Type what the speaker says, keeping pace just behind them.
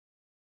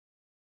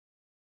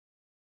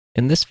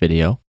In this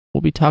video,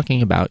 we'll be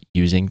talking about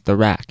using the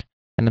rack,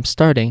 and I'm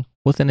starting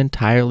with an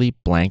entirely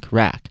blank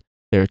rack.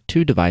 There are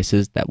two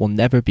devices that we'll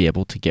never be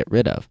able to get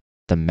rid of,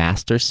 the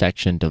master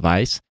section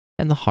device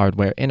and the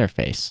hardware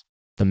interface.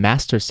 The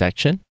master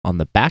section on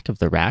the back of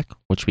the rack,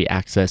 which we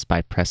access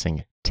by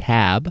pressing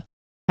Tab,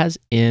 has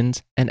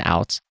ins and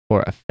outs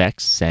for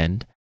effects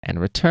send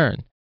and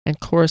return, and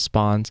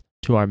corresponds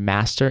to our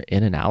master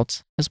in and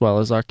outs as well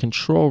as our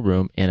control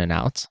room in and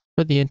outs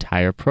for the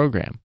entire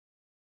program.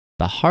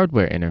 The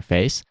hardware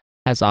interface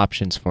has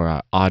options for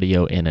our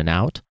audio in and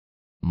out,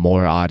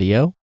 more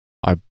audio,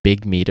 our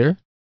big meter,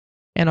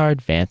 and our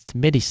advanced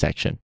MIDI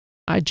section.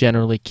 I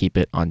generally keep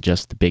it on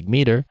just the big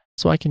meter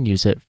so I can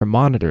use it for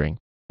monitoring.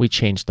 We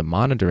change the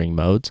monitoring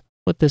modes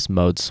with this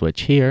mode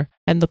switch here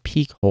and the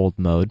peak hold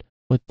mode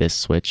with this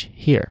switch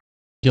here.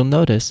 You'll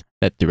notice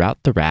that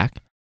throughout the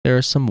rack, there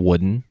are some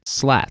wooden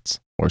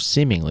slats, or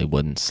seemingly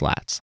wooden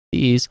slats.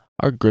 These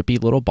are grippy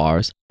little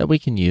bars that we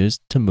can use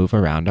to move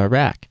around our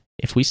rack.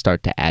 If we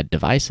start to add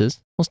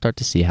devices, we'll start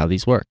to see how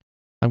these work.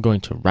 I'm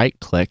going to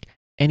right-click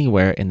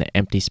anywhere in the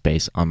empty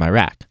space on my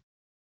rack,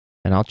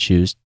 and I'll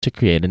choose to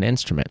create an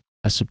instrument,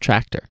 a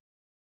subtractor.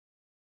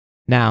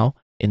 Now,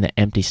 in the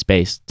empty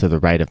space to the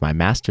right of my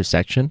master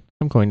section,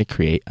 I'm going to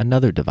create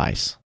another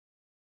device.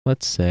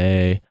 Let's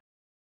say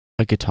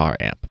a guitar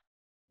amp.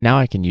 Now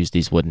I can use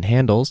these wooden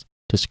handles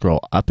to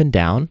scroll up and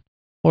down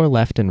or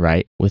left and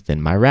right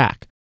within my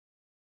rack.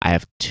 I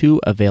have two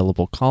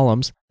available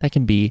columns that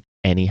can be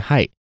any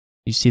height.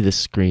 You see the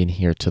screen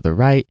here to the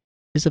right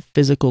is a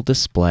physical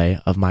display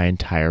of my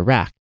entire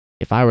rack.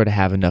 If I were to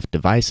have enough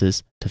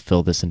devices to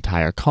fill this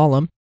entire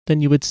column,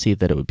 then you would see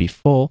that it would be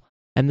full,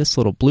 and this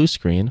little blue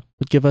screen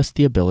would give us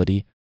the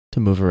ability to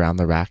move around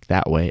the rack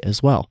that way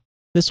as well.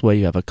 This way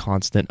you have a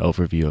constant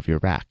overview of your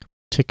rack.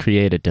 To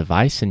create a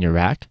device in your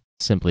rack,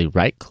 simply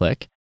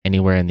right-click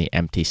anywhere in the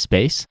empty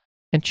space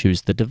and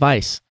choose the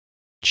device.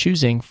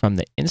 Choosing from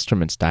the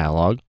Instruments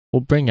dialog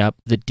will bring up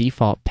the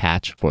default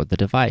patch for the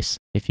device.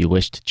 If you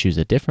wish to choose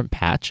a different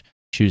patch,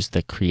 choose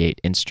the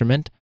Create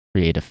Instrument,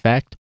 Create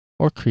Effect,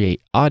 or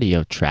Create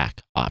Audio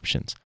Track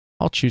options.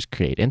 I'll choose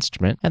Create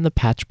Instrument and the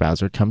patch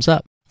browser comes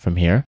up. From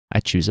here, I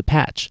choose a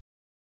patch.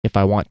 If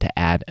I want to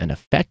add an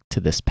effect to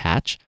this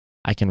patch,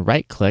 I can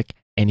right-click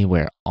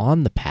anywhere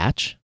on the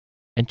patch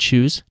and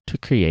choose to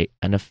create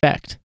an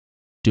effect.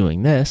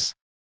 Doing this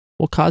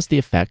will cause the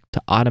effect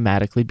to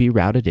automatically be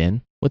routed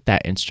in with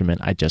that instrument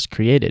I just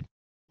created.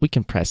 We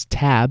can press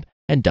Tab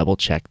and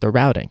double-check the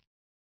routing.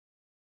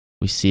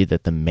 We see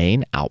that the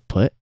main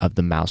output of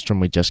the mouse drum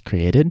we just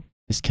created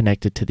is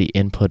connected to the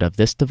input of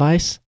this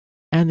device,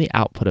 and the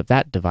output of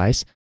that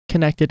device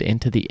connected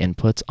into the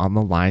inputs on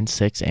the Line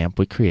 6 amp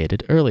we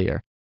created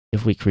earlier.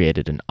 If we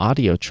created an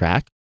audio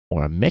track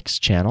or a mix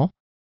channel,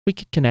 we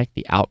could connect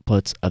the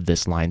outputs of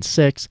this Line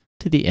 6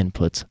 to the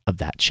inputs of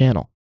that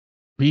channel.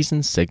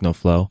 Reason Signal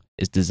Flow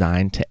is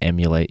designed to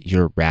emulate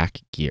your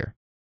rack gear.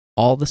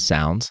 All the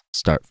sounds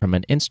start from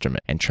an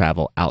instrument and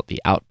travel out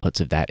the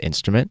outputs of that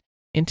instrument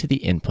into the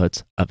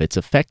inputs of its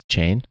effect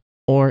chain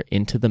or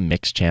into the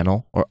mix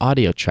channel or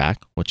audio track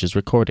which is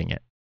recording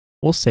it.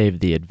 We'll save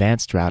the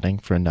advanced routing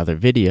for another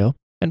video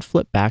and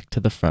flip back to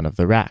the front of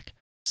the rack.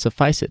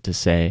 Suffice it to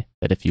say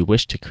that if you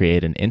wish to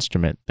create an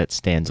instrument that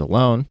stands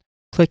alone,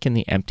 click in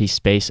the empty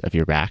space of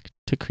your rack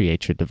to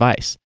create your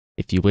device.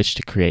 If you wish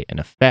to create an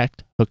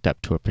effect hooked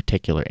up to a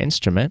particular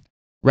instrument,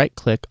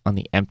 right-click on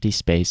the empty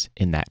space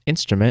in that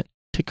instrument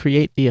to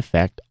create the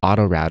effect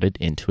auto-routed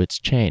into its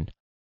chain.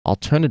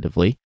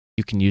 Alternatively,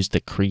 you can use the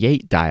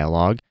Create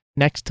dialog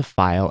next to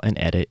File and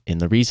Edit in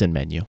the Reason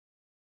menu.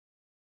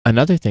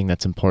 Another thing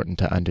that's important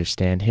to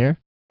understand here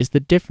is the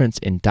difference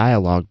in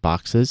dialog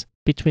boxes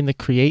between the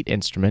Create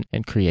Instrument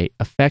and Create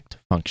Effect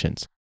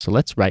functions. So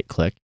let's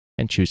right-click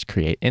and choose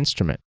Create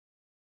Instrument.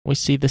 We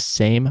see the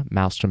same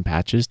mouse drum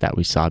patches that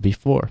we saw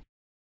before.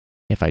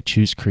 If I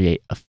choose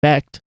Create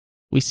Effect,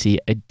 we see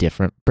a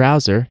different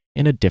browser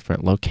in a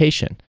different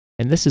location,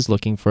 and this is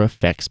looking for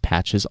effects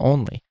patches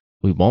only.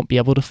 We won't be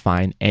able to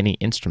find any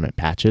instrument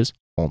patches,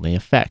 only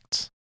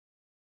effects.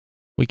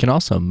 We can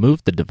also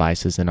move the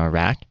devices in our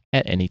rack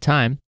at any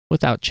time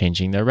without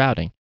changing their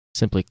routing.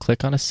 Simply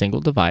click on a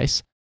single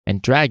device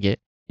and drag it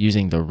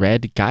using the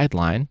red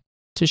guideline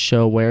to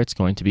show where it's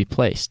going to be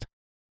placed.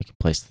 We can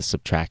place the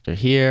subtractor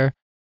here,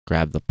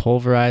 grab the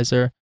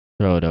pulverizer,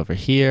 throw it over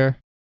here,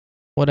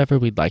 whatever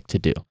we'd like to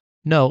do.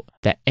 Note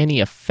that any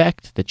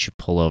effect that you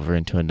pull over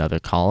into another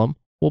column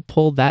will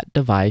pull that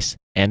device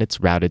and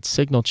its routed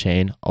signal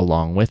chain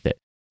along with it.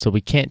 So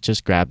we can't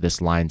just grab this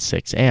Line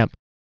 6 amp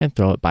and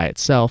throw it by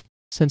itself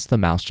since the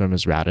mouse drum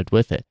is routed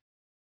with it.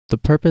 The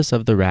purpose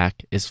of the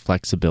rack is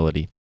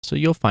flexibility, so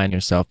you'll find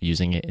yourself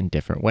using it in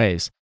different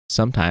ways.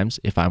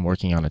 Sometimes, if I'm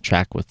working on a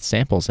track with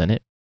samples in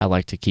it, I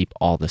like to keep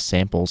all the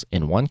samples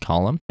in one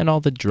column and all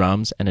the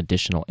drums and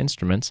additional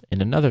instruments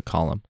in another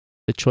column.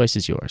 The choice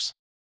is yours.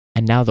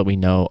 And now that we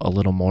know a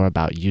little more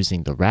about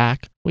using the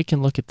rack, we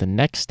can look at the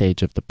next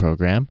stage of the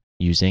program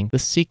using the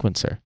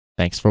sequencer.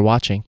 Thanks for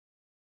watching.